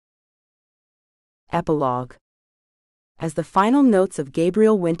Epilogue. As the final notes of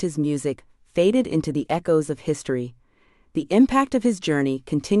Gabriel Winter's music faded into the echoes of history, the impact of his journey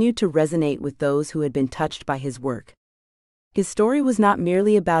continued to resonate with those who had been touched by his work. His story was not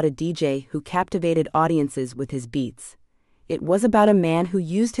merely about a DJ who captivated audiences with his beats. It was about a man who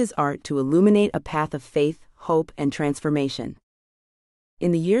used his art to illuminate a path of faith, hope, and transformation.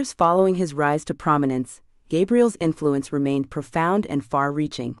 In the years following his rise to prominence, Gabriel's influence remained profound and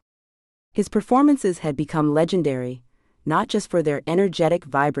far-reaching. His performances had become legendary, not just for their energetic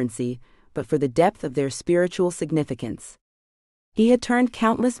vibrancy, but for the depth of their spiritual significance. He had turned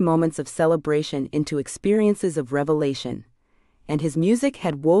countless moments of celebration into experiences of revelation, and his music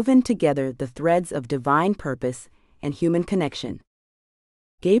had woven together the threads of divine purpose and human connection.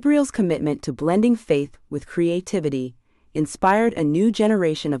 Gabriel's commitment to blending faith with creativity inspired a new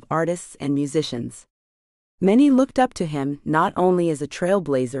generation of artists and musicians. Many looked up to him not only as a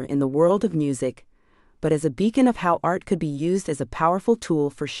trailblazer in the world of music, but as a beacon of how art could be used as a powerful tool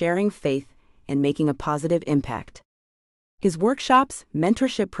for sharing faith and making a positive impact. His workshops,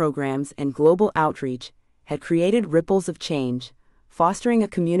 mentorship programs, and global outreach had created ripples of change, fostering a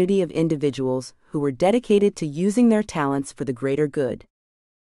community of individuals who were dedicated to using their talents for the greater good.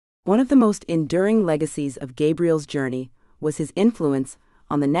 One of the most enduring legacies of Gabriel's journey was his influence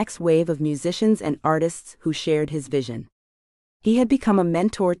on the next wave of musicians and artists who shared his vision. He had become a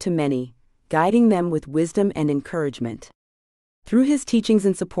mentor to many, guiding them with wisdom and encouragement. Through his teachings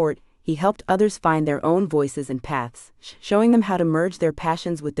and support, he helped others find their own voices and paths, showing them how to merge their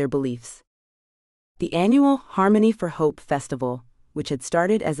passions with their beliefs. The annual Harmony for Hope Festival, which had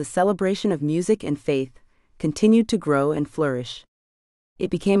started as a celebration of music and faith, continued to grow and flourish. It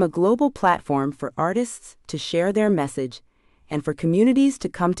became a global platform for artists to share their message and for communities to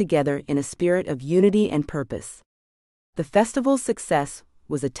come together in a spirit of unity and purpose. The festival's success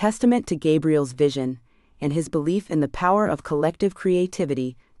was a testament to Gabriel's vision and his belief in the power of collective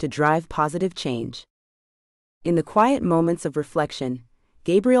creativity to drive positive change. In the quiet moments of reflection,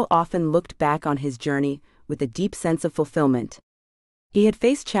 Gabriel often looked back on his journey with a deep sense of fulfillment. He had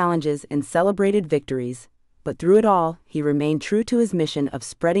faced challenges and celebrated victories, but through it all, he remained true to his mission of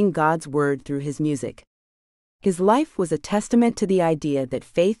spreading God's word through his music. His life was a testament to the idea that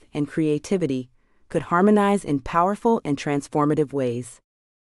faith and creativity could harmonize in powerful and transformative ways.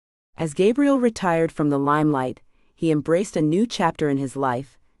 As Gabriel retired from the limelight, he embraced a new chapter in his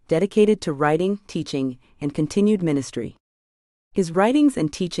life, dedicated to writing, teaching, and continued ministry. His writings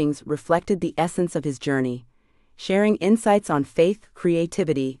and teachings reflected the essence of his journey, sharing insights on faith,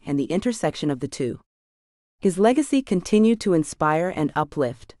 creativity, and the intersection of the two. His legacy continued to inspire and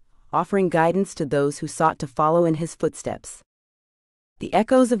uplift, offering guidance to those who sought to follow in his footsteps. The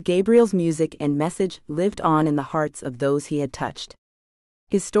echoes of Gabriel's music and message lived on in the hearts of those he had touched.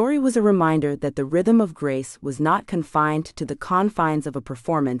 His story was a reminder that the rhythm of grace was not confined to the confines of a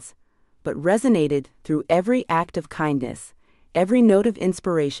performance, but resonated through every act of kindness, every note of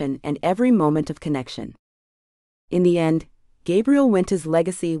inspiration, and every moment of connection. In the end, Gabriel Winter's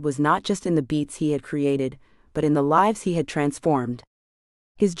legacy was not just in the beats he had created, but in the lives he had transformed.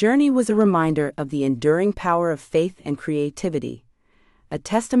 His journey was a reminder of the enduring power of faith and creativity, a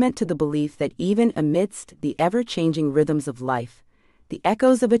testament to the belief that even amidst the ever-changing rhythms of life, the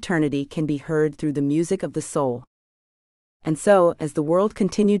echoes of eternity can be heard through the music of the soul. And so, as the world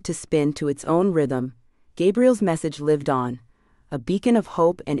continued to spin to its own rhythm, Gabriel's message lived on, a beacon of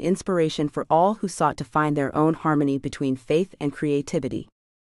hope and inspiration for all who sought to find their own harmony between faith and creativity.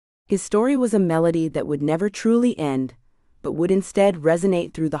 His story was a melody that would never truly end, but would instead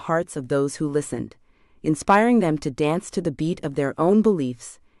resonate through the hearts of those who listened, inspiring them to dance to the beat of their own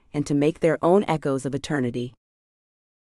beliefs and to make their own echoes of eternity.